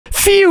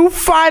Phew,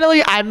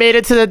 finally, I made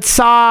it to the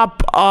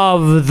top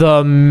of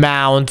the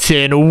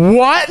mountain.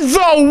 What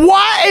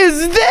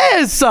is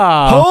this?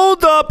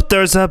 Hold up,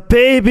 there's a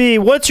baby.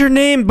 What's your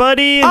name,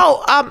 buddy?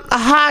 Oh,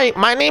 hi,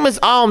 my name is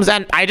Ohms,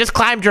 and I just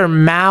climbed your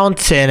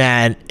mountain,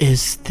 and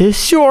is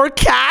this your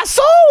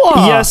castle?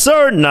 Yes,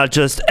 sir, not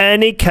just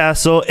any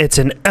castle, it's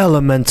an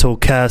elemental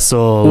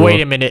castle.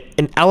 Wait a minute,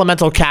 an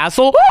elemental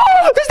castle?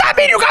 Does that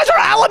mean you guys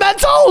are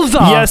elementals?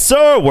 Yes,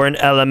 sir, we're an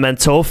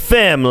elemental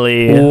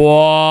family.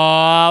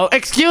 Whoa,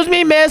 excuse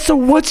me, miss,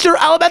 what's your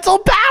elemental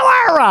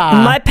power?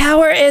 My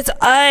power is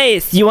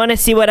ice. You want to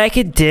see what I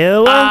could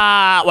do?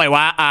 Wait,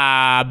 what?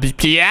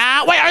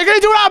 Yeah, wait, are you gonna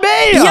do it on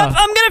me? Yep,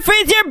 I'm gonna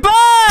freeze your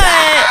butt.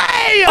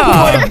 Hey!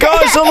 Oh my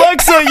gosh,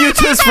 Alexa, you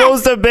just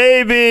froze the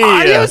baby.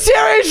 Are you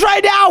serious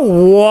right now?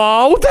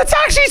 Whoa, that's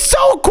actually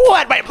so cool.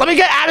 Wait, let me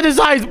get out of this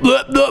ice.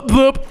 Bloop, bloop,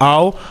 bloop.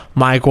 Oh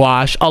my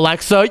gosh,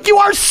 Alexa, you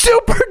are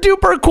super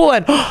duper cool.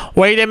 And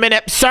wait a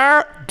minute,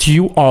 sir. Do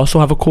you also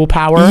have a cool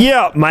power?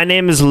 Yeah, my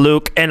name is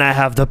Luke, and I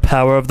have the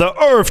power of the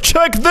earth.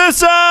 Check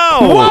this out.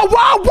 Whoa,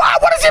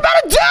 what is he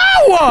about to do?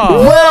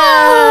 Whoa.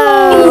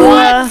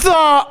 What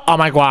the? Oh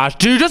my gosh,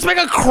 did you just make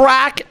a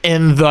crack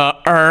in the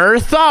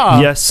earth?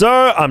 Yes,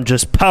 sir, I'm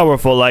just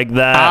powerful like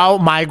that. Oh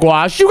my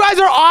gosh, you guys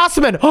are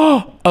awesome. And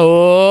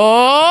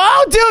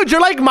oh, dude,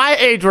 you're like my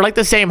age. We're like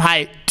the same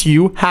height. Do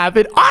you have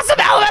an awesome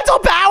elemental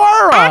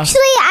power?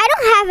 Actually, I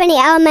don't have any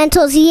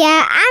elementals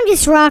yet. I'm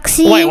just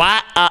Roxy. Wait,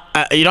 what?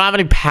 You don't have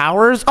any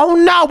powers? Oh,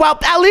 no. Well,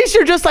 at least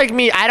you're just like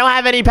me. I don't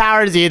have any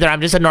powers either.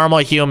 I'm just a normal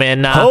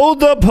human.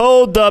 Hold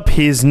up.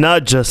 He's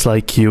not just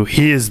like you.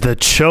 He is the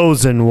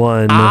chosen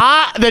one.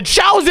 The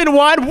chosen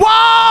one?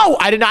 Whoa!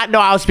 I did not know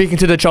I was speaking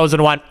to the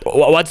chosen one.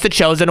 What's the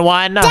chosen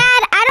one? Dad,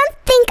 I don't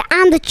think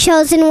I'm the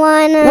chosen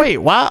one. Wait,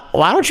 what?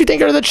 Why don't you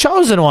think you're the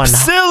chosen one?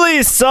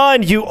 Silly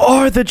son, you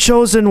are the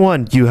chosen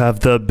one. You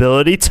have the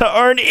ability to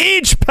earn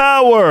each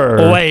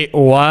power. Wait,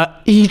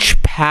 what?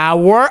 Each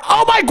power?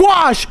 Oh my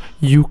gosh!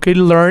 You could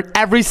learn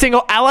every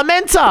single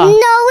element?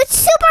 No, it's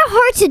super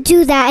hard to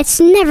do that. It's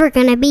never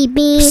gonna be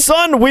me.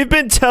 Son, we've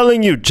been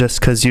telling you, just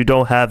because you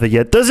don't have it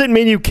yet doesn't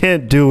mean you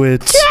can't do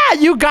it. Yeah,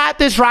 you got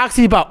this,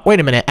 Roxy, but wait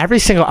a minute. Every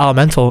single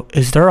elemental,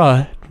 is there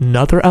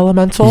another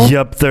elemental?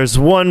 Yep, there's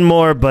one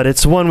more, but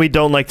it's one we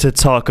don't like to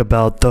talk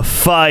about. The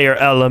fire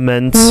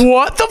element.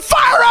 What? The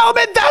fire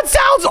element? That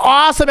sounds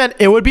awesome, and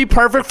it would be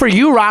perfect for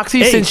you,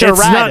 Roxy, since you're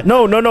red.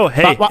 No.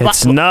 Hey,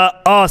 it's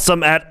not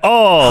awesome at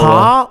all.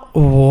 Huh?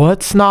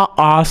 What's not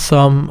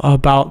awesome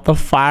about the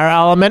fire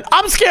element?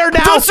 I'm scared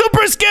now. The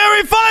super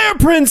scary fire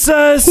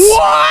princess.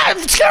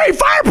 What? Scary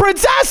fire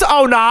princess?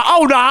 Oh,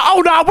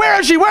 no. Where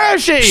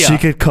is she? She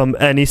could come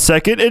any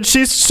second, and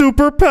she's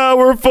super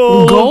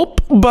powerful.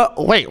 Gulp.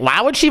 But wait,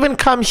 why would she even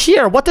come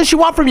here? What does she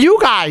want from you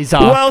guys?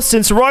 Well,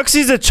 since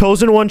Roxy's a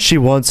chosen one, she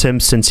wants him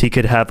since he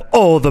could have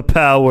all the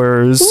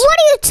powers. What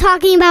are you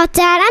talking about,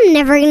 Dad? I'm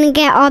never gonna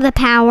get all the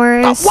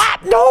powers.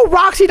 What? No,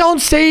 Roxy, don't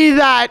say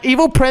that.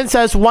 Evil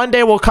princess one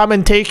day will come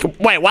and take...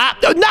 Wait, what?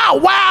 No,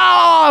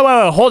 wow.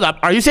 Wait, hold up.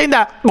 Are you saying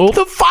that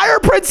the fire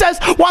princess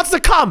wants to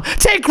come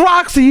take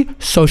Roxy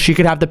so she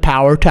could have the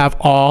power to have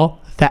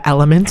all the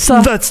elements?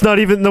 That's not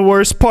even the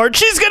worst part.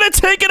 She's gonna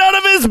take it out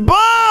of his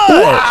butt.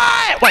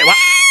 What? Wait, what?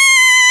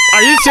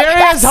 Are you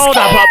serious? Hold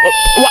up.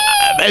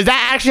 Is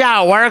that actually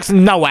how it works?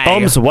 No way.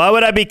 Why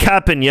would I be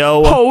capping,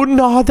 yo? Oh,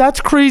 no, that's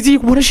crazy.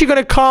 When is she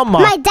gonna come?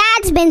 My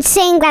dad's been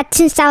saying that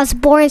since I was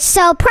born,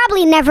 so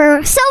probably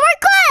never. So we're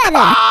good.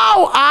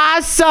 Oh,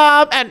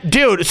 awesome. And,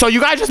 dude, so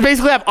you guys just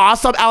basically have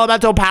awesome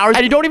elemental powers,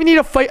 and you don't even need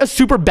to fight a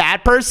super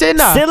bad person?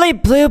 Silly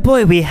blue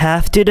boy, we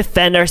have to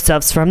defend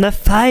ourselves from the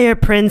fire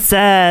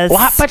princess.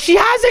 What? But she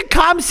hasn't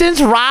come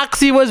since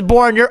Roxy was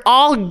born. You're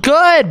all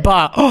good,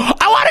 but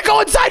I want to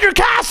go inside your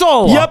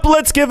castle. Yep,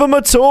 let's give him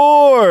a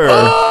tour.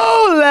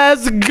 Oh,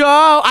 let's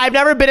go. I've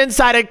never been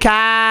inside a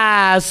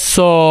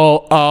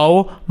castle.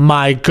 Oh,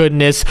 my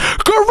goodness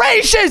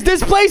gracious.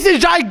 This place is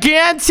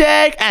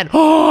gigantic. And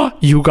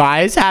you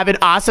guys have an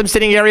awesome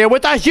sitting area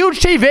with a huge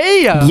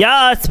TV.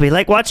 Yes, we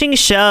like watching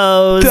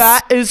shows.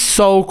 That is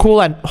so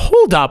cool. And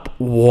hold up.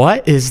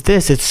 What is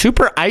this? It's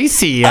super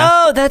icy.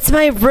 Oh, that's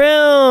my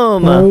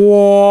room.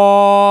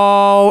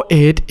 Whoa.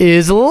 It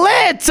is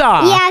lit.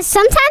 Yeah,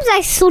 sometimes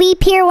I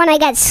sleep here when I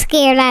get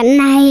scared at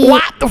night.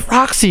 What?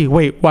 Roxy,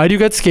 wait, why do you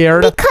get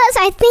scared? Because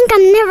I think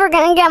I'm never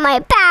gonna get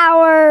my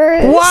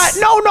powers. What?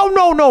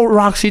 No,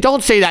 Roxy,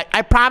 don't say that.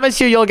 I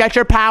promise you'll get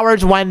your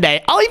powers one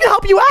day. I'll even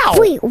help you out.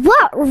 Wait,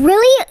 what?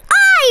 Really?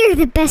 You're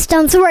the best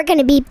stones. We're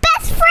gonna be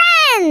best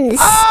friends.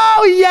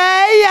 Oh,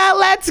 yeah,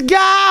 let's go.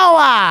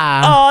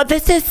 Oh,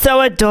 this is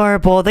so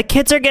adorable. The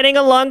kids are getting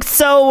along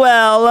so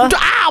well.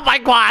 Oh, my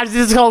gosh,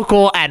 this is so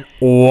cool. And,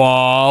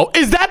 whoa,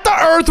 is that the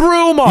Earth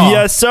room?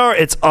 Yes, sir.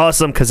 It's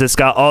awesome because it's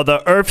got all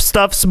the Earth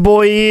stuffs,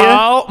 boy.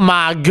 Oh,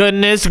 my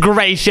goodness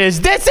gracious.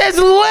 This is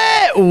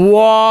lit.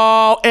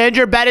 Whoa, and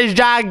your bed is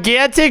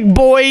gigantic,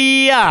 boy.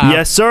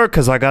 Yes, sir,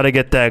 because I got to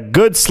get that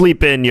good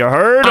sleep in, you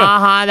heard?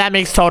 That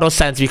makes total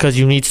sense because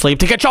you need sleep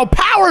to get your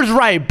powers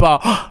right. But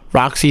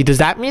Roxy, does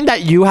that mean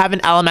that you have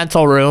an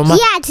elemental room? Yeah,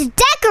 it's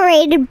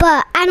decorated,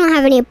 but I don't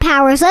have any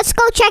powers. Let's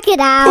go check it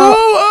out.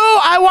 Ooh,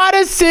 I want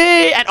to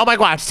see. And oh my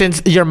gosh,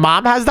 since your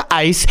mom has the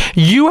ice,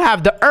 you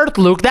have the earth,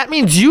 Luke. That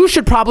means you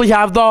should probably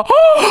have the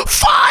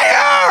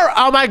fire.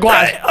 Oh my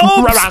gosh.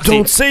 Oops,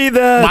 don't say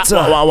that.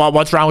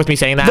 What's wrong with me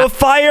saying that? The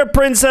fire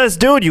princess,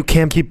 dude. You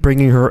can't keep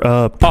bringing her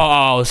up.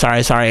 Oh,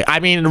 sorry. I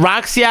mean,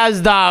 Roxy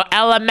has the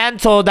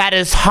elemental that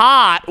is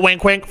hot.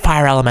 Wink, wink.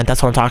 Fire element.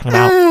 That's what I'm talking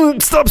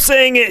about. Stop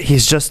saying it.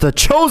 He's just the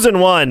chosen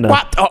one.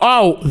 What?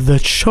 Oh, the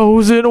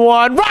chosen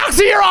one.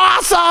 Roxy, you're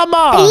awesome.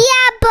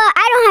 Yeah, but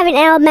I don't have an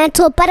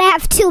elemental, but I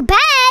have 2 beds.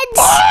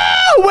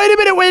 Oh, wait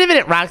a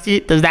minute. Roxy,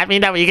 does that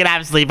mean that we can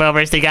have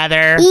sleepovers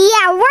together?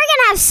 Yeah, we're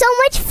gonna have so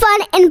much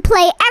fun and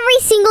play every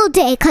single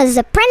day because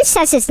the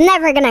princess is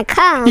never gonna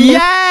come.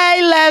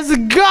 Yay, let's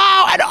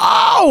go. And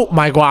oh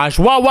my gosh.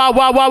 Whoa.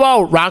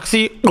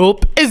 Roxy,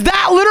 is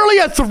that literally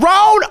a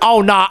throne?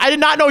 Oh, no. I did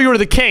not know you were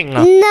the king.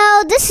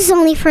 No, this is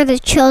only for the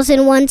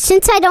chosen one.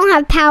 Since I don't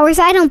have powers,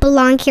 I don't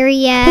belong here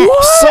yet.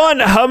 What? Son,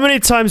 how many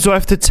times do I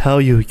have to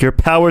tell you? Your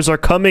powers are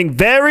coming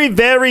very,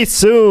 very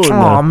soon.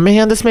 Oh,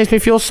 man, this makes me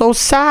feel so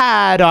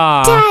sad.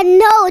 Dad,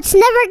 no, it's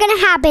never gonna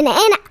happen. And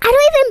I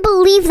don't even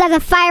believe that the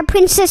fire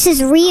princess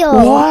is real.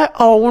 What?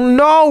 Oh,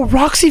 no.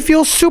 Roxy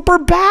feels super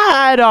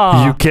bad.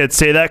 You can't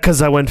say that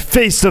because I went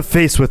face to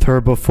face with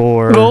her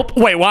before. Nope.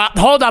 Wait, what?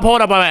 Hold up. Wait.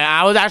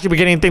 I was actually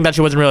beginning to think that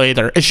she wasn't real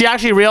either. Is she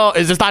actually real?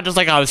 Is this not just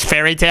like a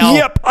fairy tale?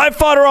 Yep, I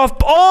fought her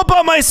off all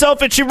by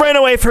myself and she ran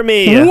away from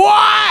me.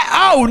 What?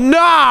 Oh, no.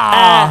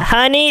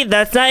 Honey,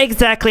 that's not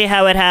exactly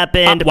how it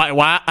happened.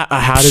 What?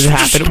 How did it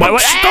happen?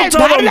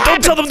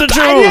 Don't tell them the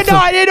truth.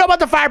 I didn't know about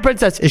the fire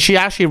princess. Is she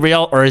actually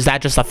real or is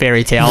that just a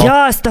fairy tale?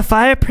 Yes, the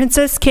fire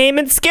princess came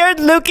and scared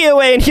Lukey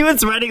away and he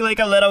was running like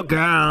a little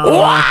girl.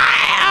 What?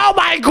 Oh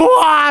my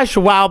gosh.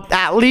 Well,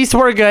 at least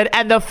we're good.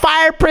 And the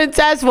fire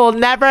princess will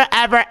never,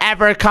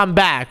 ever come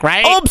back,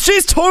 right? Oh,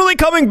 she's totally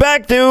coming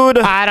back, dude.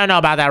 I don't know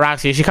about that,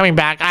 Roxy. Is she coming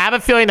back? I have a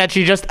feeling that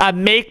she's just a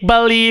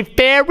make-believe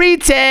fairy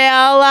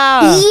tale.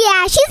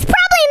 Yeah, she's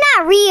probably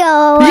not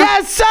real.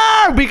 Yes,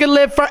 sir. We can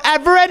live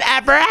forever and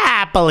ever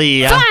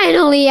happily.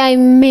 Finally, I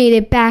made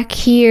it back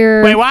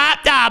here. Wait, what?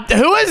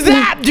 Who is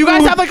that? Do you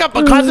guys have like a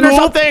cousin or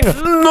something?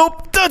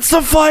 Nope, that's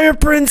the fire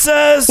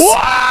princess. What?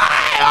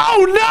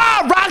 Oh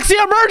no, Roxy,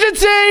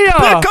 emergency!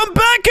 Come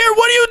back here.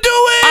 What are you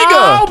doing?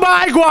 Oh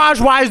my gosh,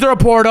 why is there a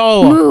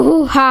portal?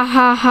 Ooh,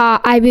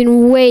 ha. I've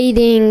been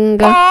waiting.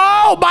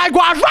 Oh my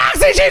gosh,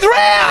 Roxy, she's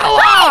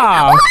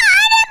real!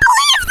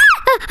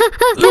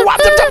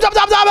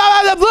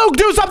 Luke,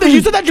 do something.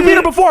 You said that you beat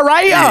her before,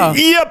 right?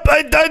 Yep,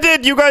 I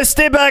did. You guys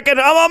stay back and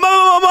I'm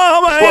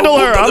gonna handle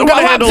her. I'm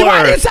gonna handle her.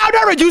 Why do you sound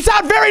nervous? You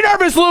sound very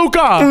nervous,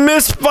 Luca.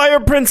 Miss Fire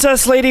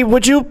Princess Lady,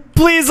 would you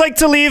please like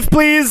to leave,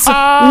 please? Oh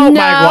no, my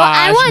gosh.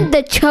 I want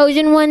the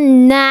chosen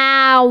one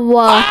now.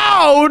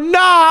 Oh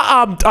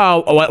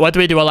no. What do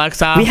we do,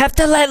 Alexa? We have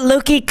to let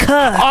Lukey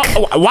cook.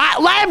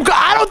 What? Let him go.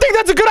 I don't think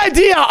that's a good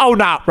idea. Oh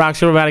no,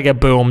 Roxy, we're about to get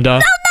boomed. No,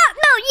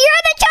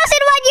 you're the chosen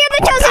one. You're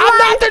the chosen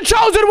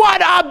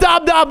one. I'm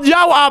not the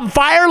chosen one.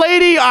 Fire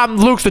lady.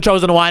 Luke's the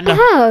chosen one.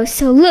 Oh,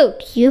 so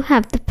Luke, you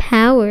have the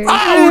power.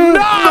 Oh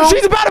no,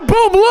 she's about to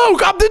boom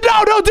Luke.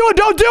 No, don't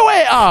do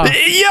it.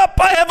 Yep,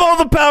 I have all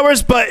the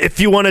powers, but if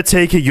you want to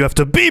take it, you have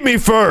to beat me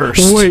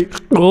first. Wait,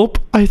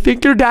 I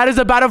think your dad is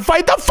about to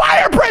fight the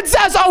fire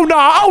princess. Oh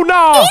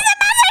no.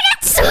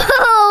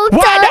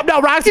 What?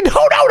 No, Roxy. No,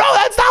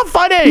 that's not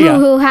funny.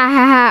 Ooh,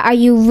 ha. Are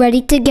you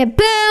ready to get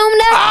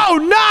boomed? Oh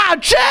no,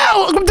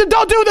 chill.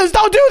 Don't do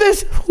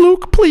this.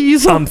 Luke,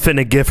 please. I'm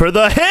finna give her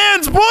the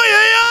hands, boy.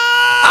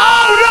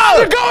 Oh no,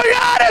 they're going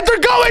at it.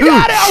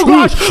 Oh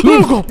gosh,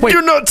 Luke, wait.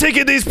 You're not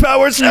taking these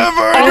powers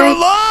ever in your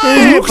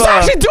life. Luke's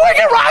actually doing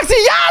it, Roxy.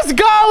 Yes,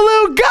 go,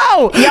 Luke,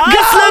 go.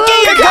 Yes, Luke,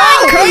 you're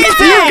going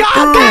crazy. You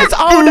got this.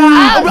 Oh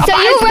no. So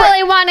you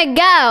really want to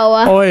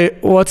go? Oh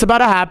wait, what's about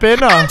to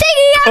happen? I'm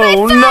taking out my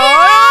no!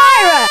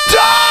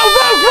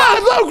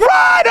 Luke,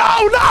 run!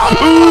 Oh no!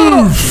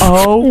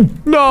 Oh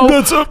no!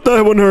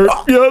 That one hurt.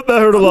 Yeah, that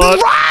hurt a lot.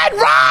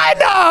 Run!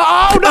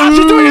 Oh no,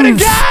 she's doing it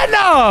again!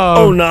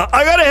 Oh no,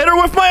 I gotta hit her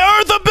with my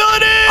earth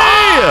ability!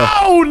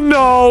 Oh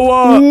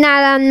no!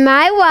 Not on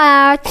my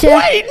watch.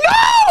 Wait, no!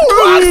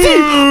 Roxy!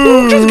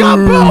 Luke just got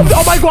boomed!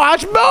 Oh my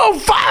gosh,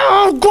 move!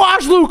 Oh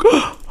gosh, Luke!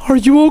 Are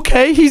you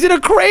okay? He's in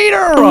a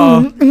crater!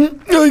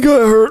 I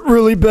got hurt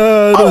really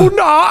bad. Oh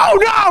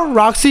no!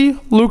 Roxy,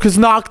 Luke is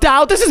knocked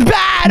out. This is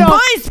bad!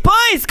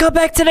 Boys, go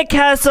back to the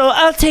castle.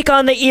 I'll take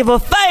on the evil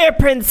fire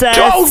princess.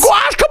 Oh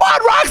gosh, come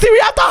on, Roxy, we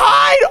have to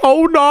hide!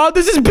 Oh no,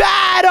 this is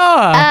bad!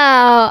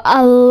 Oh,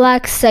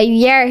 Alexa,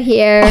 you're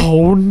here.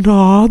 Oh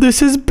no,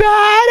 this is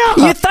bad!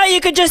 You thought you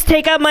could just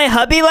take out my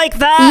hubby like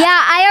that?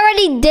 Yeah, I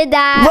already did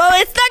that. Well,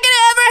 it's not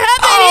gonna ever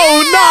happen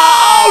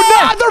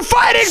They're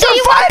fighting. So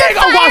you want the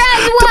fire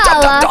as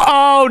well?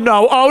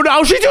 Oh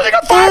no, she's using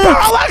a fire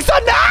power, Alexa,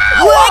 now!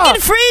 I can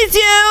freeze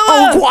you!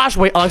 Oh gosh,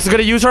 wait, Alexa's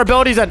gonna use her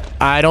abilities, and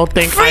I don't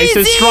think ice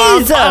is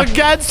strong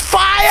against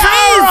fire!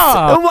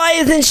 Freeze! Why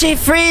isn't she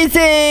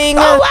freezing?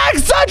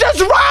 Alexa,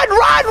 just run!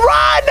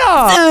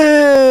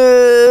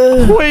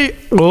 Wait,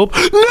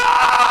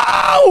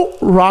 no!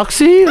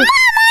 Roxy?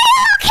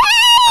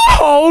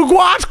 Oh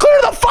gosh, clear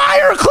the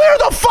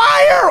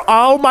fire!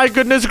 Oh my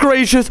goodness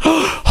gracious.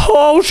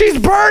 Oh, she's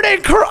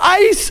burning her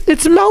ice.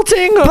 It's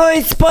melting.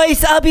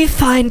 Boys, I'll be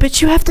fine,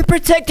 but you have to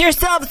protect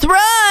yourselves.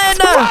 Run!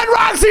 Run,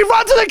 Roxy,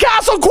 run to the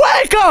castle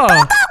quick! Go, we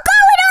don't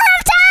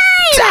have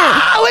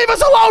time! Leave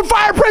us alone,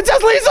 Fire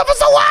Princess, leave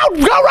us alone!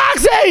 Go,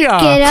 Roxy!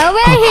 Get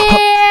over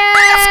here.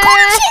 Of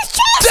course, she's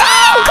chasing!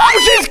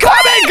 She's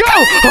coming! Go!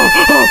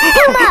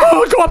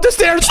 Go up the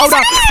stairs! Oh no!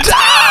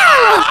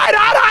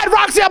 Hide,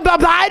 Roxy! I'm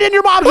hiding in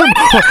your mom's room!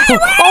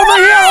 Over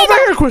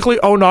here, quickly!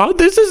 Oh no,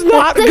 this is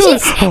not good!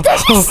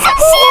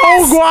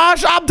 Oh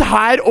gosh, I'm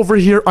hide over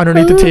here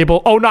underneath the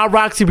table. Oh no,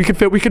 Roxy, we can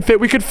fit,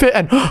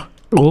 and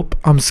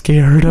I'm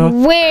scared.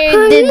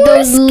 Where did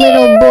those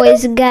little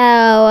boys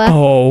go?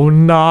 Oh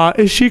no,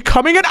 is she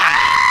coming in?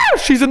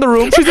 She's in the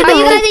room. Are you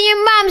guys in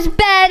your mom's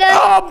bed?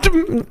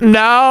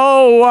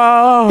 No.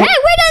 Hey,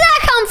 where did that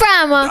come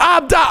from?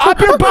 Up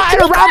your butt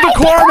around the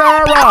corner. Where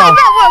are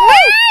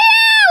you?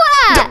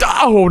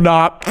 Oh,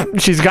 no.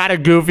 She's got a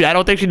goofy. I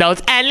don't think she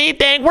knows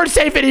anything. We're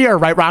safe in here,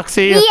 right,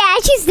 Roxy? Yeah,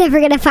 she's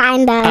never gonna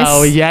find us.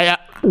 Oh, yeah.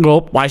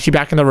 Well, why is she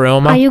back in the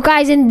room? Are you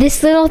guys in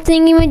this little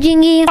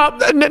thingy-majingy?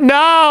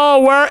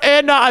 No, we're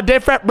in a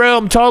different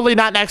room. Totally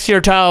not next to your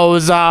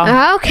toes.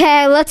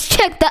 Okay, let's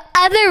check the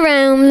other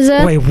rooms.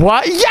 Wait,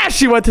 what? Yeah,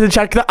 she went to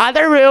check the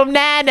other room.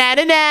 Nah.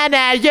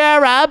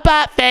 You're a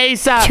butt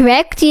face.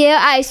 Tricked you.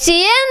 I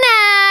see you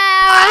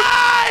now.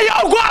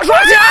 Oh, gosh,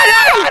 Roxy.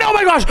 Oh,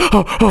 my gosh.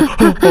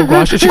 Oh,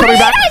 gosh. Is she coming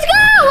back? Let's go.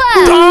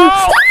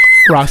 Oh.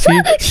 Roxy,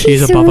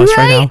 she's above us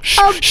right now. Shh.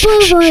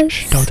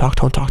 Don't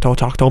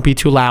talk. Don't be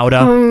too loud.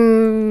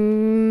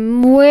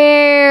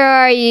 Where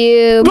are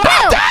you? Boom!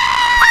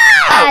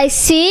 I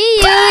see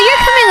you. You're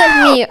coming with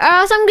me, or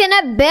else I'm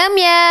gonna boom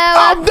you.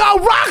 Oh, no,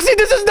 Roxy,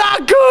 this is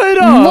not good.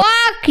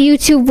 Walk, you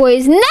two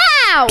boys,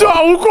 now.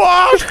 Oh,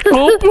 gosh.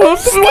 What do we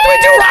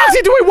do,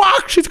 Roxy? Do we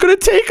walk? She's going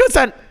to take us,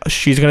 and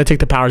she's going to take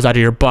the powers out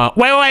of your butt.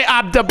 Wait.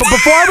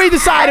 Before we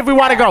decide if we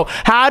want to go,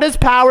 how does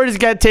powers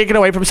get taken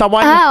away from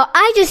someone? Oh,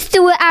 I just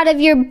threw it out of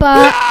your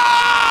butt.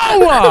 No!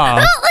 He's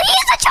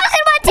the chosen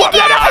one. Take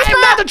it out of his I'm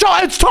butt. not the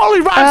chosen. It's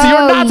totally Roxy.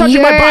 You're not touching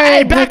you're my butt.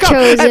 Hey, back the up.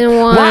 chosen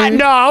one. What?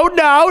 No.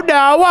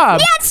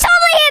 Yeah, it's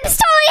totally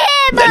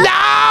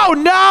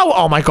him. No.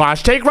 Oh, my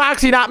gosh. Take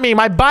Roxy, not me.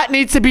 My butt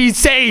needs to be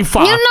safe.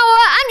 You know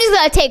what? I'm just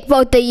gonna take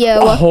both of you.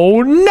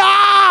 Oh,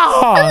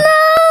 no.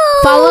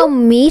 Follow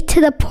me to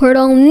the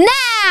portal now.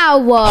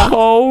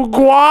 Oh,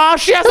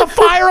 gosh. She has a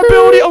fire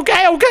ability.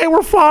 Okay.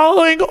 We're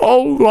following.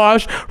 Oh,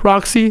 gosh.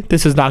 Roxy,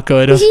 this is not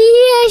good.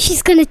 Yeah,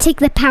 she's gonna take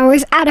the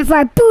powers out of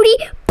our booty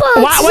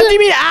butts. What do you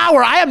mean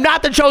hour? I am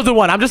not the chosen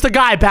one. I'm just a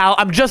guy, pal.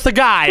 I'm just a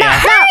guy.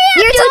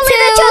 You're totally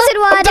the chosen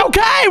one.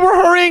 Okay,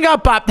 we're hurrying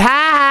up.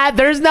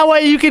 There's no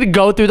way you can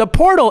go through the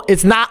portal.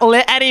 It's not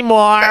lit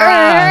anymore.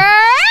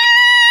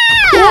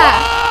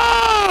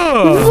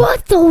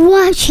 What the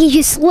what? She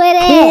just lit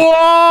it.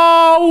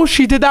 Whoa!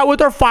 She did that with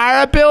her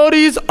fire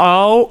abilities?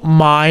 Oh,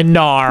 my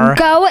nar.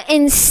 Go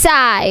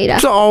inside.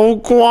 Oh,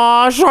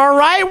 gosh. All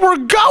right, we're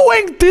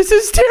going. This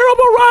is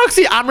terrible,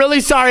 Roxy. I'm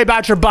really sorry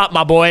about your butt,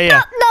 my boy.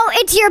 No,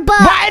 it's your butt.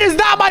 Why? It is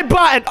not my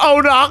butt.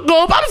 Oh, no.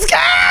 I'm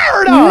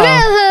scared.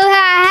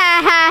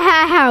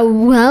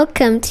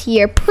 Welcome to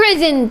your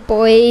prison,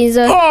 boys.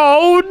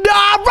 Oh,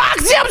 no.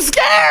 Roxy, I'm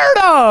scared.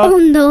 Oh,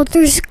 no,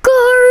 there's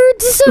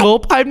guards.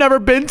 Nope, I've never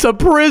been to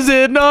prison.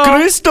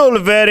 Crystal,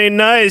 very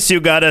nice. You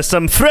got us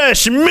some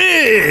fresh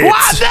meat.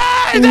 What?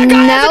 That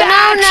guy has an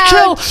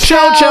axe.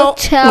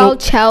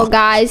 Chill,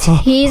 guys.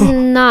 He's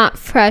not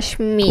fresh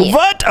meat.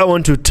 What? I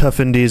want to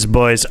toughen these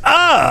boys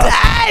up.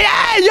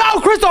 Hey, yo,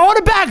 Crystal, hold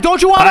it back.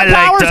 Don't you want I the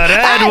like powers? the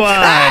red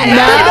one.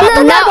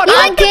 No,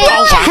 I get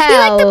You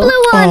like the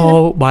blue one.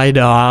 Oh, my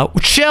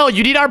God. Chill,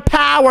 you need our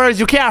powers.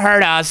 You can't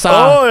hurt us.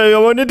 Oh, I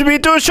wanted to be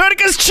too short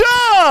because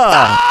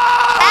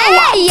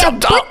Hey,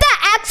 put the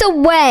axe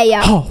away.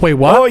 Oh, wait,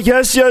 what? Oh,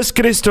 yes,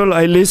 Crystal.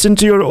 I listen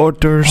to your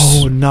orders.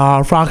 Oh,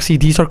 nah, Roxy,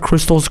 these are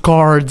Crystal's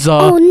guards.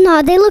 Oh,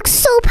 no, they look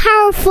so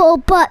powerful,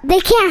 but they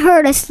can't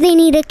hurt us. They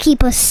need to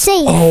keep us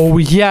safe. Oh,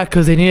 yeah,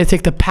 because they need to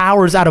take the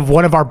powers out of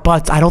one of our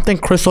butts. I don't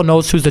think Crystal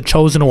knows who the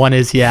chosen one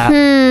is yet.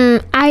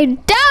 I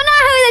don't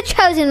know who the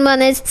chosen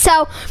one is,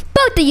 so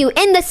both of you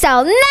in the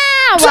cell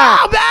now.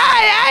 Stop!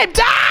 Hey,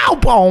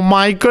 stop! Oh,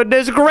 my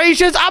goodness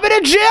gracious. I'm in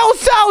a jail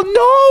cell. No.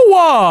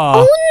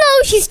 Oh,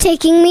 no, she's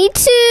taking me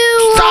too.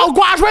 Oh,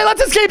 gosh, wait. way.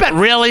 Let's escape it.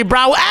 Really,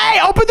 bro? Hey,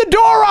 open the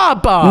door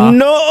up.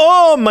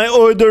 No, my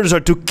orders are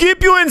to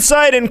keep you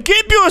inside and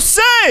keep you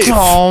safe.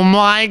 Oh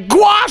my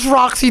gosh,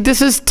 Roxy,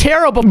 this is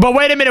terrible. But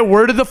wait a minute,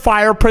 where did the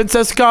fire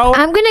princess go?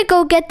 I'm gonna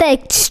go get the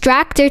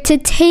extractor to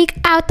take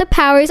out the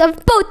powers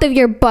of both of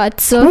your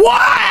butts.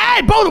 What?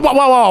 Hey, both.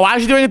 Whoa. Why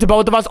is she doing it to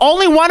both of us?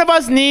 Only one of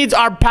us needs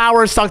our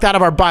powers sucked out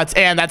of our butts,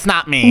 and that's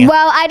not me.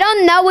 Well, I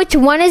don't know which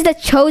one is the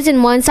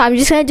chosen one, so I'm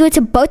just gonna do it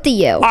to both of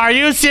you. Are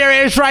you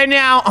serious right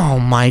now? Oh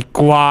my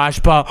gosh,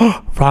 but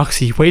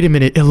Roxy, wait a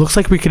minute. It looks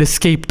like we could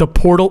escape. The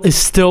portal is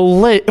still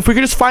lit. If we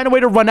could just find a way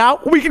to run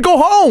out, we could go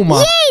home. Yay,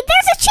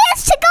 there's a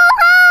chance to go home.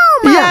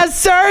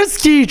 Yes,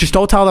 Sirski. Just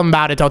don't tell them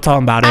about it. Don't tell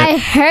them about it. I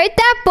heard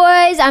that,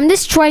 boys. I'm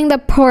destroying the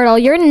portal.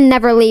 You're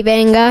never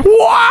leaving.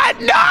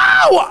 What?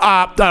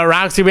 No!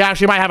 Roxy, we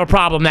actually might have a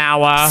problem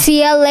now.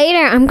 See ya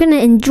later. I'm gonna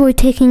enjoy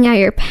taking out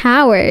your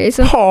powers.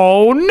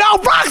 Oh, no,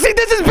 Roxy,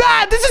 this is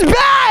bad. This is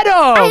bad.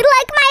 I like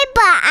my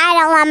butt. I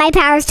don't want my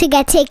powers to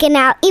get taken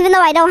out, even though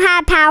I don't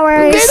have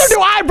powers. Neither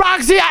do I,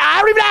 Roxy.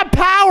 I don't even have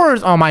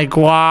powers. Oh, my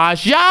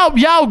gosh.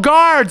 Yo,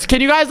 guards. Can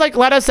you guys,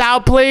 let us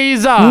out,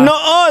 please?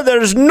 No,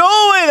 there's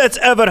no way that's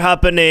ever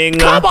happening.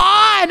 Come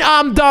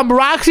on.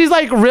 Roxy's,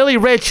 really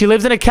rich. She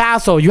lives in a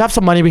castle. You have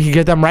some money we can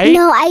get them, right?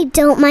 No, I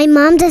don't. My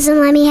mom doesn't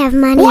let me have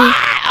money. What?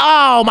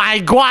 Oh, my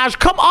gosh.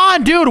 Come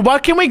on, dude.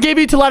 What can we give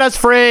you to let us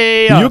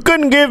free? You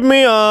can give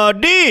me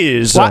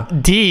D's.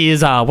 What?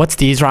 D's? What's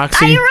D's,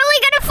 Roxy? Are you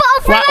really gonna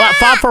fall for that?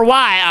 Fall for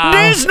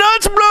why? These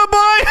nuts, blue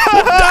boy.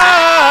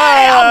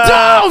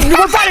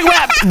 We're fighting with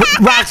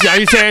Roxy, are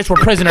you serious? We're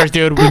prisoners,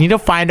 dude. We need to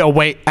find a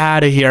way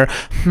out of here.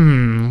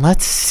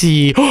 Let's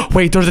see.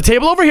 Wait, there's a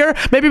table over here.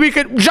 Maybe we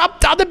could jump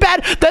down the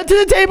bed, then to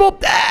the table,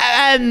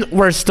 and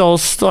we're still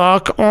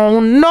stuck. Oh,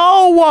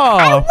 no.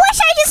 I wish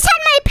I just had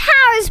my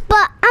powers,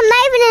 but I'm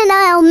not even an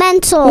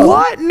elemental.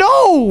 What?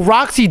 No,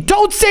 Roxy,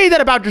 don't say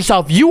that about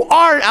yourself. You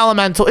are an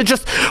elemental. It's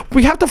just,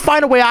 we have to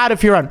find a way out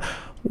of here. And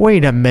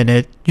wait a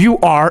minute. You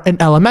are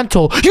an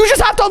elemental. You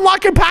just have to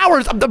unlock your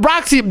powers.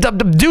 Roxy,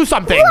 do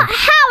something. What?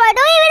 How? I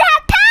don't even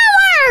have powers.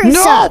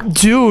 No,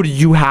 dude,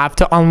 you have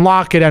to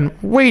unlock it. And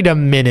wait a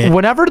minute.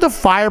 Whenever the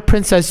fire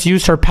princess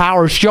used her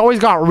powers, she always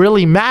got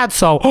really mad.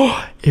 So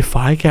if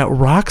I get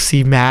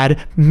Roxy mad,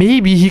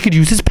 maybe he could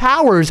use his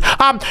powers.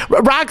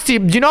 Roxy,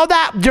 you know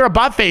that you're a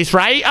butt face,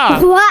 right?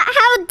 What?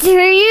 How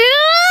dare you?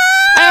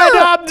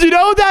 And you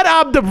know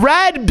that the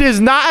red is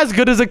not as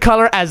good as a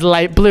color as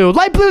light blue.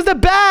 Light blue is the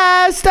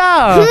best.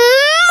 I'm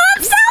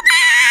so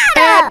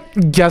mad.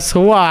 And guess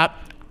what?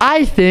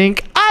 I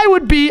think I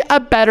would be a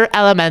better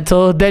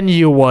elemental than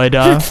you would.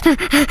 I'm more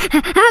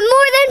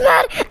than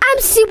mad. I'm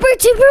super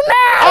duper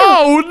mad.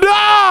 Oh,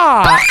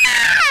 no!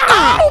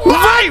 Oh,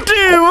 my!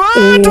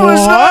 What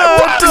was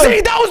that?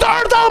 Roxy, that was the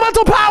Earth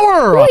elemental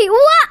power! Wait,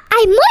 what?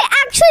 I might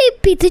actually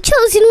be the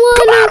chosen one.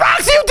 Come on,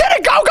 Roxy, you did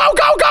it! Go! What?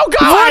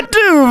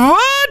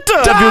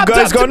 Have you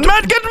guys gone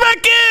mad? Get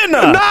back in!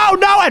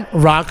 No, and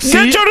Roxy...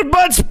 Get your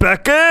butts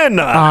back in!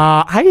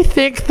 I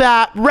think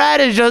that red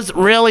is just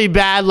really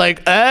bad,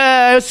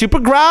 super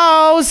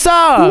gross.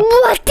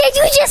 What did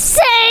you just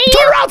say?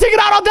 Turn around, take it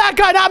out on that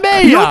guy, not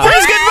me! You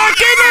please get back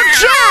in and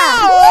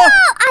show! Whoa,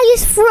 I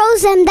just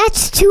froze them.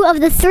 That's 2 of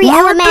the 3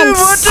 elements.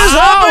 What is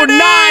happening?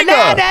 Nah,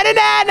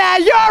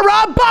 you're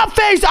a butt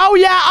face! Oh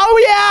yeah!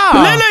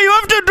 Lily, you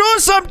have to do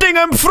something!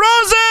 I'm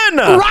frozen!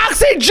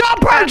 Roxy,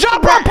 jump her, punch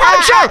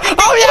her!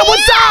 Oh yeah,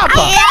 what's up?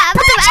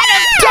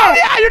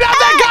 Yeah, you're not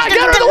that guy!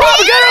 Get her in the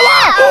lava,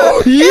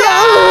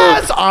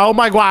 Yes! Oh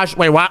my gosh.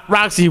 Wait, what?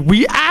 Roxy,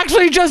 we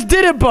actually just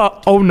did it,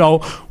 but oh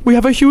no. We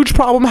have a huge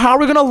problem. How are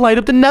we gonna light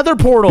up the nether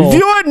portal?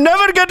 You are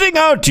never getting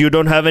out. You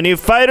don't have any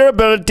fighter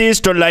abilities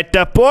to light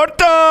the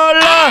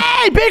portal.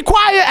 Hey, be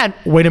quiet. And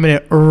wait a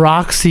minute,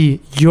 Roxy,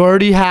 you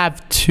already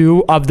have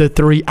 2 of the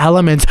 3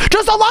 elements.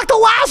 Just unlock the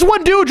last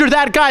one, dude. You're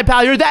that guy,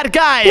 pal. You're that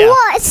guy.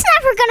 What? It's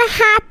never gonna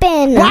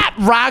happen. What,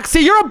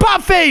 Roxy? You're a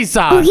butt face.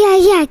 Oh,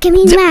 yeah. Get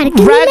me mad.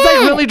 Get Red's me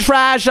mad. really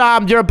trash.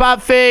 You're a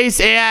butt face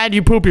and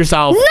you poop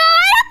yourself. No, I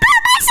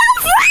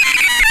don't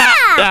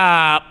put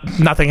myself.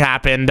 Nothing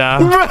happened.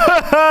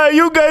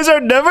 You guys are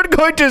never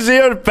going to see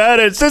your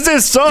parents. This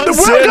is so silly.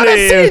 We're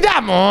gonna see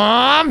them.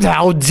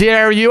 How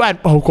dare you? And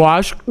oh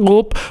gosh,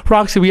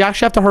 Roxy, we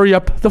actually have to hurry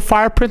up. The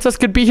fire princess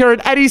could be here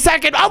in any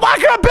second. Unlock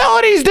your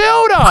abilities,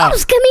 dude.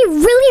 Mom's gonna be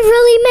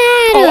really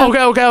mad. Oh,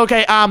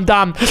 okay.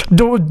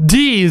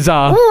 D's.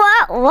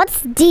 What?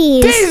 What's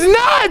these? These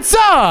nuts.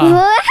 How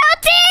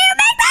dare you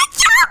make that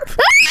joke?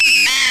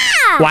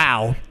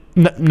 Wow.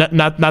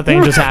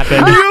 Nothing just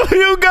happened.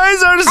 You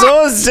guys are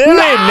so silly,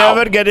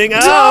 never getting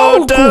out.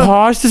 Oh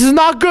gosh, this is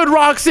not good,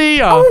 Roxy.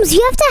 Holmes,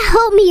 you have to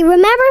help me.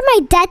 Remember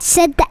my dad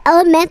said the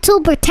elemental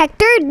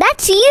protector?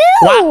 That's you.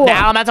 What? The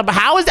elemental?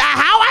 How is that?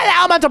 How am I the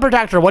elemental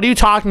protector? What are you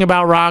talking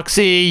about,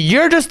 Roxy?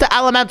 You're just the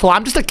elemental.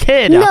 I'm just a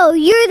kid. No,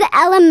 you're the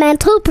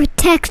elemental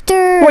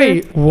protector.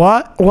 Wait,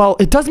 what? Well,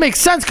 it does make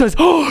sense because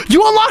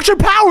you unlocked your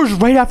powers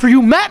right after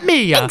you met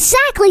me.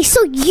 Exactly.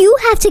 So you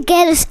have to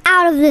get us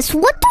out of this.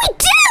 What do we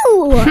do?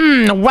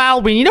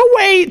 Well, we need a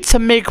way to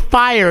make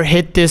fire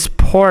hit this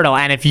portal.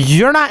 And if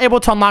you're not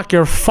able to unlock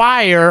your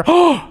fire,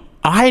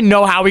 I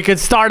know how we could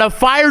start a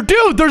fire.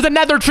 Dude, there's a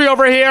nether tree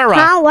over here.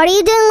 Huh? What are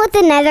you doing with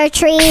the nether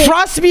tree?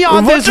 Trust me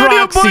on this, What are you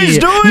Roxy. boys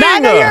doing?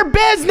 None of your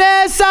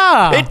business.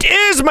 It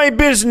is my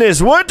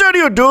business. What are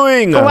you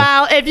doing?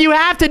 Well, if you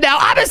have to now,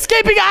 I'm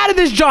escaping out of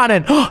this,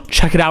 Johnny.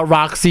 Check it out,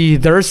 Roxy.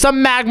 There's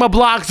some magma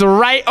blocks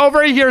right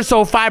over here. So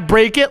if I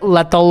break it,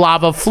 let the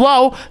lava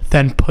flow,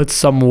 then put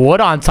some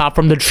wood on top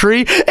from the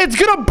tree, it's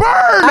gonna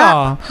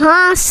burn.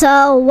 Huh?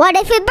 So what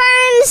if it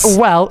burns?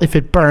 Well, if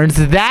it burns,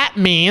 that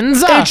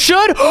means it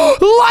should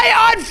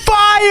light on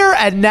fire.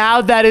 And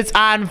now that it's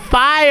on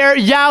fire,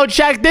 yo,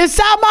 check this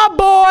out, my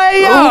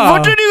boy.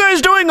 What are you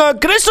guys doing?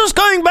 Crystal's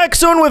coming back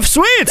soon with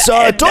sweets,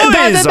 toys.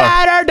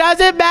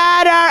 Doesn't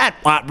matter. And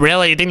what,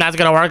 really? You think that's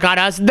gonna work on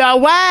us? No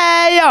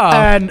way.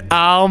 And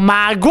oh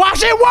my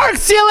gosh, it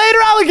works. See you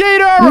later,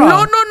 alligator.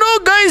 No,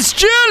 guys,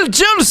 chill.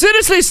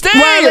 Seriously, stay.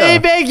 We're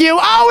leaving you.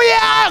 Oh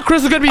yeah,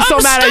 Crystal's gonna be so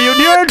mad at you.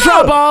 You're in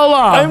trouble.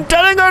 I'm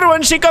telling her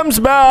when she comes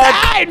back.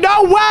 Hey,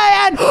 no way.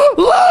 And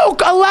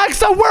Luke,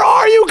 Alexa, where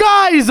are you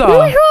guys? Where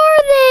are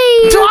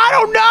they? I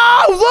don't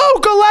know.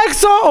 Luke,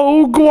 Alexa.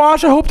 Oh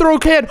gosh, I hope they're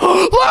okay. And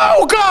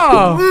Luke.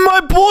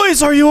 My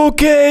boys, are you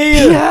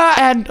okay? Yeah,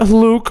 and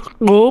Luke,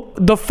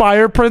 the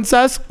fire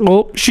princess,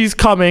 she's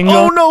coming.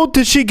 Oh no,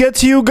 did she get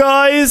to you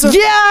guys?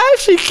 Yeah,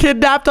 she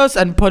kidnapped us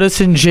and put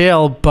us in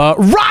jail, but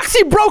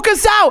Roxy broke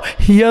us out.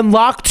 He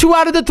unlocked 2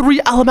 out of the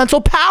 3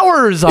 elemental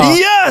powers.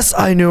 Yes,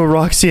 I knew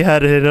Roxy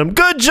had it in him.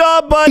 Good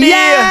job, buddy.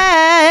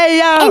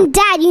 Yeah. And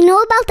Dad, you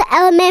know about the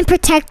element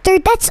protector?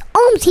 That's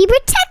Ohms. He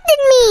protected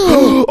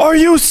me. Are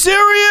you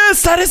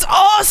serious? That is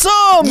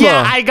awesome.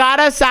 Yeah, I got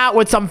us out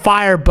with some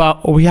fire,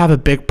 but we have a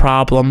big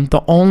problem.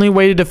 The only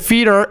way to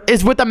defeat her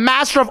is with the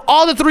master of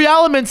all the 3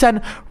 elements,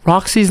 and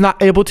Roxy's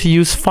not able to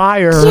use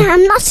fire. Yeah,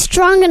 I'm not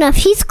strong enough.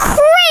 He's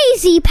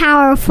crazy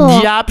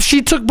powerful. Yep,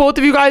 she took both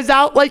of you guys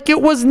out like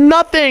it was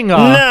nothing.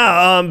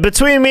 No,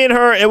 between me and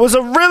her, it was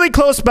a really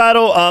close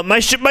battle. My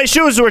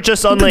shoes were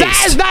just unlaced.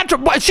 That is not true.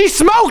 She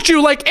smoked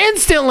you like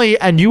instantly,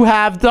 and you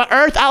have the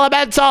earth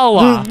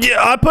elemental.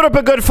 Yeah, I put up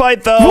a good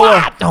fight, though.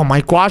 What? Oh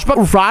my gosh,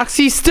 but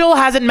Roxy still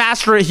hasn't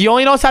mastered it. He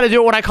only knows how to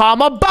do it when I call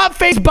him a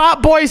butt-faced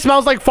butt boy.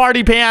 Smells like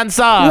farty pants.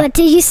 What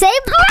did you say?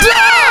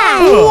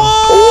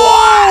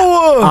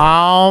 Whoa!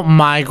 Oh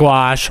my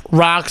gosh,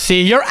 Roxy,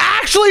 you're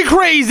actually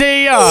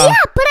crazy. Yeah,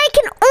 but I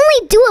can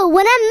only do it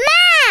when I'm mad.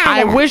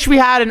 I wish we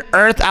had an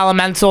earth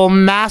elemental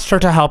master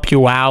to help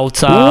you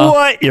out.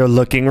 What? You're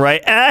looking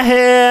right at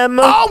him.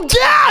 Oh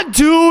yeah,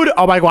 dude.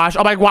 Oh my gosh.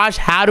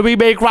 How do we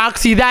make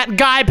Roxy that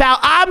guy, pal?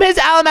 I'm his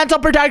elemental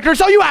protector,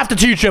 so you have to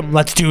teach him.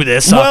 Let's do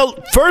this. Well,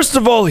 first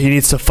of all, he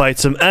needs to fight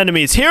some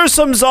enemies. Here's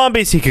some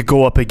zombies he could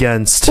go up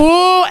against.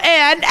 Ooh,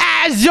 and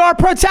as your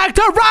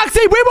protector,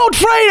 Roxy, we will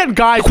train. And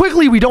guys,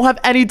 quickly, we don't have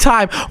any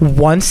time.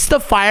 Once the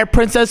fire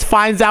princess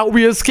finds out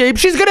we escaped,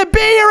 she's gonna be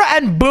here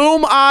and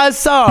boom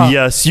us up.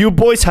 Yes, you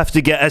boys have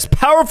to get as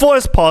powerful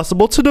as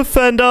possible to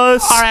defend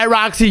us. All right,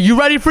 Roxy, you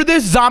ready for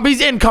this?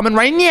 Zombies incoming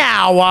right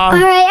now. All right,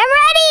 I'm ready.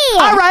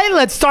 All right,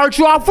 let's start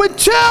you off with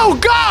 2.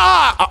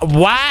 Go!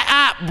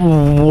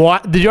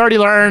 What? Did you already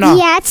learn?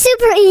 Yeah, it's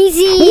super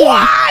easy.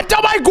 What?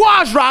 Oh my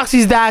gosh,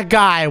 Roxy's that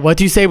guy. What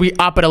do you say we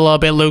up it a little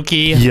bit,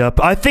 Lukey? Yep,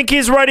 I think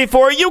he's ready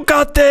for it. You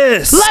got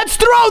this. Let's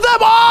throw them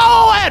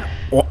all in.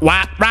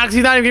 What?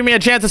 Roxy's not even giving me a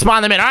chance to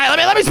spawn them in. All right,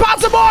 let me spawn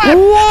some more.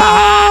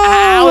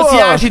 How is he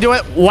actually doing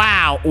it?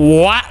 Wow.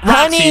 What? Roxy,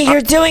 Honey,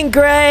 you're doing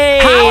great.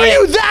 how are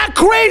you that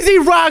crazy,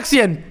 Roxy?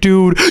 And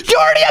dude, you're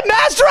already a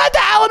master at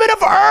the element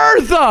of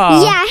earth.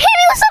 Yeah, hit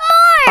me with some more.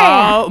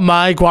 Oh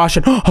my gosh.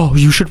 And,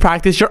 you should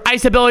practice your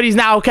ice abilities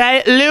now,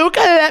 okay? Luke,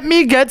 let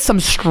me get some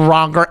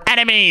stronger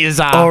enemies.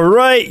 All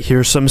right,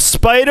 here's some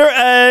spider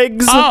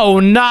eggs. Oh,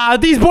 nah,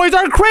 these boys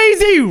are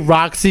crazy.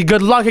 Roxy,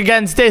 good luck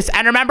against this.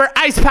 And remember,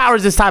 ice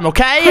powers this time,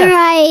 okay? All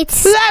right.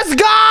 Let's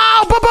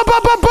go! Boom, boom,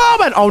 boom, boom,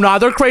 boom. And, oh, no,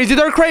 they're crazy.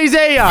 Freeze.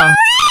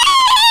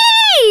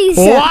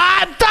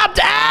 What the?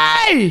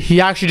 Hey!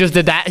 He actually just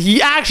did that.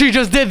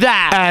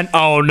 And,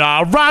 oh,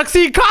 no,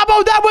 Roxy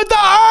comboed that with the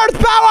earth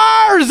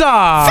powers.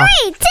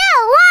 3, 2,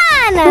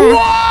 1. Whoa!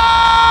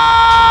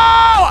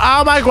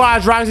 Oh my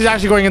gosh, Roxy's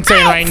actually going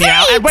insane right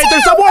now. And wait,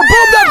 there's some more.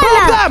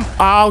 Boom them.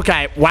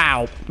 Okay,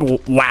 wow.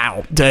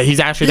 He's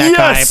actually that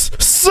guy. Yes,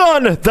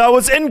 son, that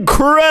was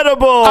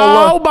incredible.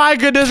 Oh my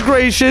goodness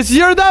gracious,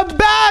 you're the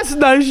best.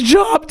 Nice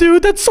job,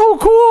 dude. That's so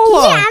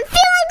cool. Yeah, I'm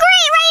feeling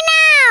great right now.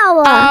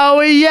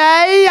 Oh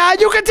yeah,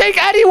 you can take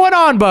anyone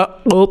on,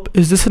 but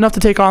is this enough to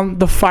take on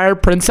the fire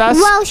princess?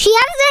 Well, she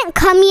hasn't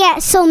come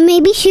yet, so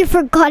maybe she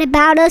forgot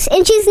about us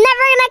and she's never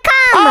gonna come.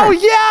 Oh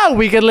yeah,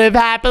 we can live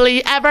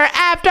happily ever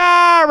after.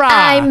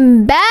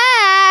 I'm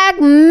back.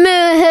 Oh,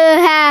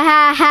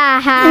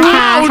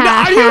 no,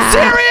 are you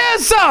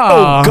serious?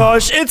 Oh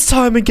gosh, it's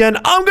time again.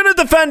 I'm gonna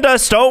defend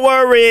us. Don't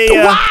worry.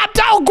 What?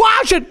 Oh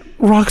gosh,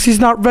 Roxy's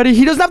not ready.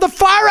 He doesn't have the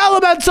fire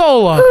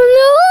elemental. Oh,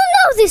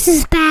 no, this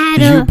is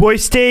bad. You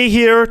boys stay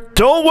here.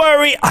 Don't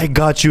worry. I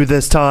got you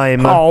this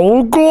time.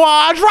 Oh,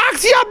 gosh.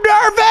 Roxy, I'm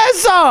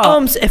nervous.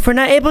 If we're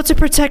not able to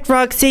protect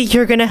Roxy,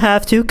 you're gonna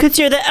have to, because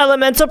you're the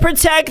elemental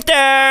protector.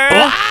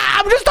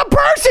 I'm just a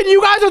person.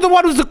 You guys are the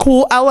one who's the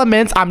cool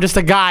elements. I'm just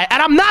a guy,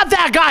 and I'm not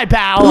that guy,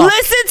 pal.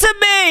 Listen to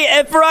me.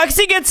 If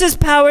Roxy gets his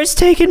powers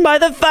taken by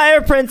the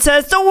Fire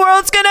Princess, the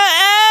world's gonna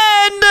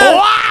end.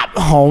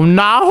 Oh,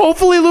 no.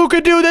 Hopefully Luke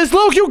can do this.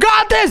 Luke, you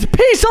got this.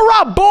 Piece her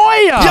up, boy.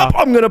 Yep,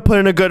 I'm gonna put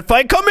in a good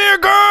fight. Come here,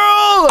 girl.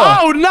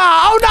 Oh,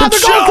 no. They're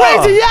going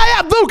crazy.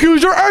 Yeah. Luke,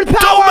 use your earth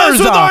powers. Don't mess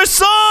with our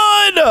son.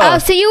 Oh,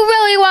 so you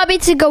really want me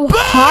to go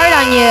hard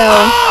on you?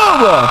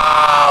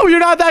 Oh, you're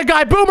not that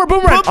guy. Boomer. Oh,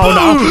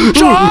 no.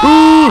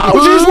 Oh,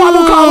 jeez,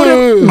 wobble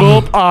comedy.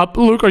 Gulp up.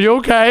 Luke, are you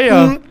okay?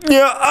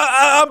 Yeah,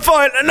 I'm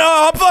fine.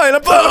 No, I'm fine.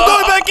 I'm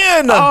going back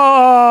in.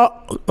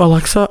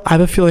 Alexa, I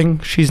have a feeling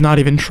she's not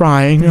even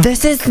trying.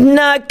 This is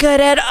not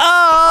good at all.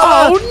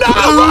 Oh, no,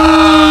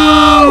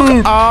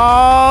 Luke!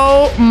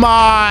 Oh,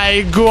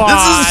 my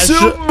gosh. This is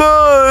too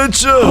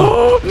much.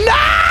 No!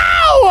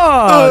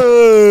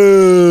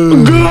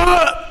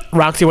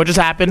 Roxy, what just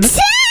happened?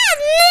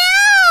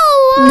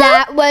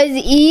 That was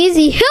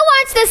easy. Who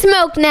wants to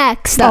smoke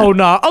next? Oh,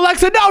 no.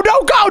 Alexa, no,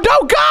 don't go.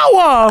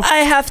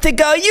 I have to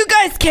go. You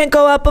guys can't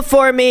go out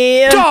before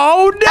me.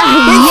 Oh, no.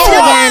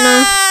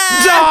 Again.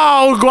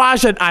 Oh,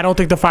 gosh. And I don't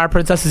think the Fire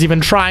Princess is even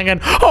trying.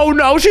 And oh,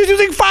 no, she's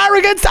using fire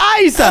against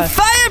ice.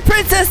 Fire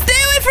Princess, stay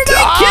away from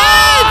my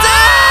kids.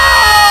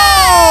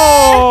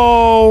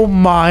 Oh,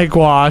 my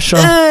gosh.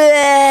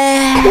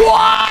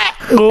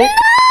 What?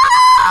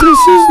 This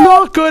is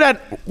not good. And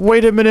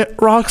wait a minute,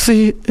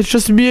 Roxy. It's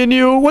just me and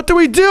you. What do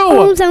we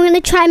do? I'm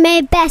gonna try my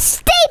best.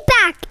 Stay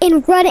back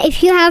and run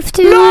if you have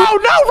to. No,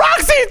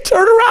 Roxy,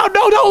 turn around.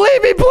 No, don't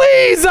leave me,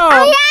 please.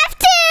 I have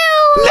to.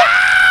 No!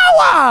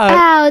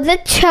 Oh, the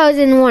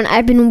chosen one.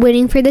 I've been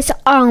waiting for this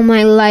all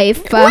my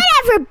life.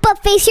 Whatever,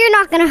 Buttface. You're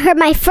not gonna hurt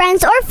my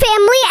friends or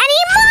family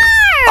anymore.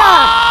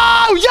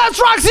 Oh, yes,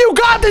 Roxy, you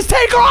got this.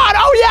 Take her on.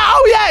 Oh,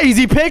 yeah.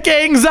 Easy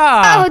pickings.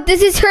 Oh,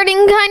 this is hurting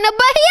kind of,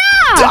 but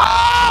yeah.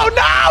 Oh,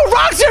 no,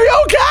 Roxy, are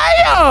you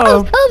okay?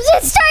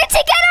 It's starting to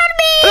get on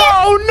me.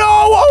 Oh,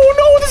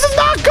 no, this is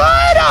not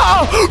good.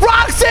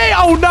 Roxy,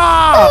 oh,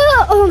 no.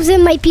 It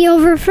might be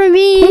over for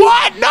me.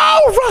 What? No,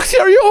 Roxy,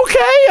 are you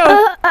okay?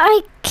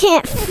 I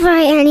can't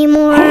fight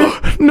anymore.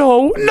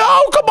 No,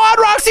 come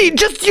on, Roxy.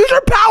 Just use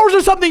your powers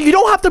or something. You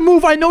don't have to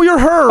move. I know you're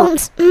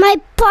hurt. My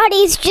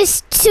body's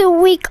just too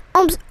weak.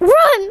 Run!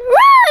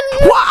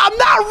 What? I'm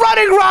not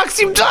running,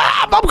 Roxy. I'm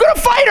gonna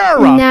fight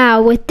her.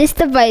 Now, with this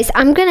device,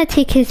 I'm gonna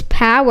take his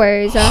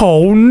powers.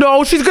 Oh,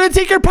 no, she's gonna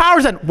take your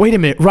powers. And wait a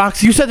minute,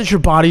 Roxy, you said that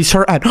your body's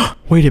hurt. And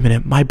wait a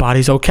minute, my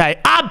body's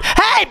okay.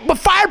 Hey,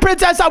 Fire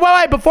Princess,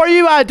 wait, before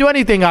you do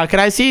anything, can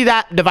I see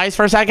that device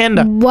for a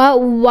second?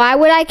 What? Why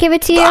would I give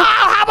it to you?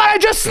 How about I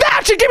just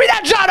snatch it? Give me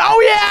that shot. Oh,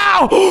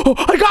 yeah.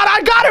 I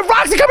got it.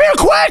 Roxy, come here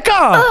quick.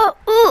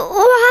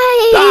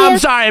 Why? I'm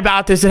sorry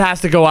about this. It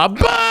has to go up.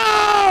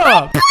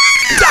 I'm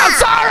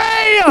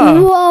sorry.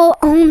 Whoa,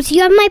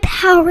 you have my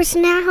powers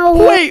now.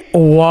 Wait,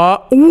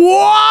 what?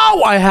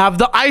 Whoa, I have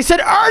the ice and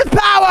earth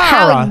power.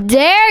 How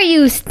dare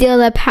you steal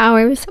the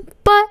powers?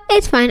 But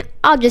it's fine.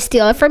 I'll just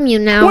steal it from you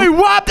now. Wait,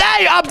 what?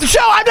 Hey,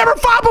 show, I've never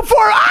fought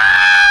before.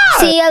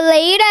 See you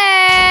later.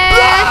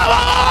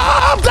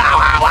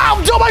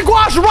 Oh my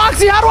gosh,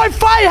 Roxy, how do I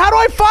fight?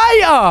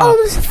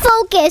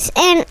 Focus,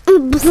 and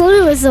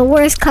blue is the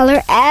worst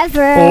color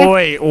ever.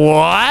 Wait,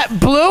 what?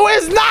 Blue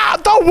is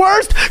not the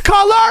worst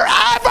color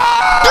ever.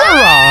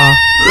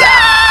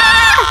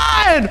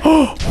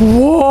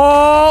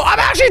 Whoa, I'm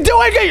actually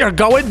doing it. You're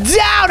going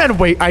down. And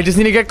wait, I just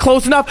need to get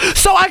close enough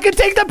so I can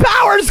take the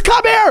powers.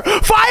 Come here,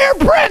 Fire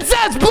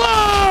Princess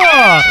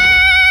Blue.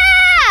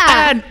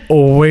 And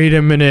wait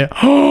a minute.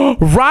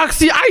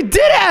 Roxy, I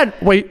did it.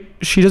 Wait,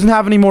 she doesn't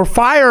have any more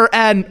fire.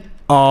 And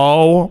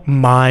oh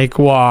my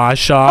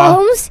gosh.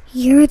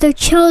 You're the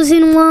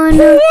chosen one.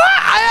 What?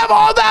 I have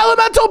all the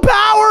elemental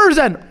powers.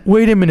 And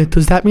wait a minute,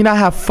 does that mean I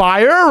have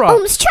fire? Try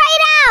it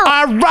out.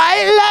 All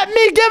right, let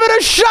me give it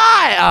a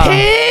shot.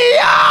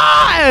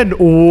 And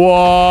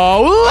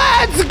whoa,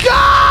 let's go.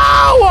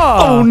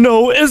 Oh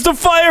no, is the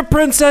Fire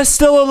Princess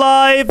still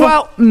alive?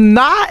 Well,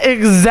 not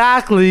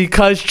exactly,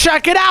 because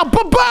check it out.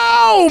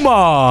 Ba-boom!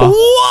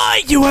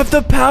 What? You have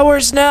the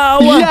powers now?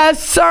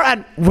 Yes, sir.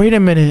 And wait a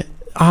minute.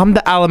 I'm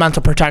the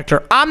elemental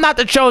protector. I'm not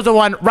the chosen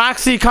one.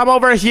 Roxy, come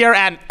over here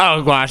and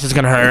oh gosh, it's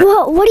gonna hurt.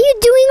 What are you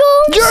doing,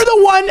 Holmes? You're the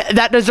one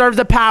that deserves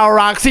the power,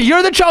 Roxy.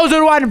 You're the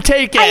chosen one.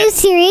 Take it. Are you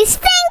serious?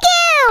 Thank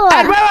you.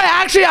 And wait,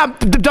 actually,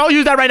 don't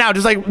use that right now.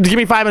 Just like give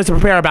me 5 minutes to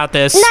prepare about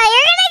this. No, you're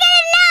gonna get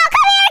it now.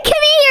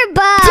 Come here, your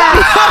butt.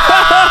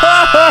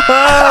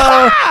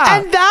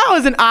 And that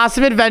was an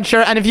awesome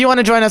adventure. And if you want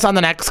to join us on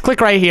the next,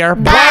 click right here.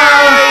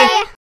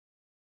 Bye.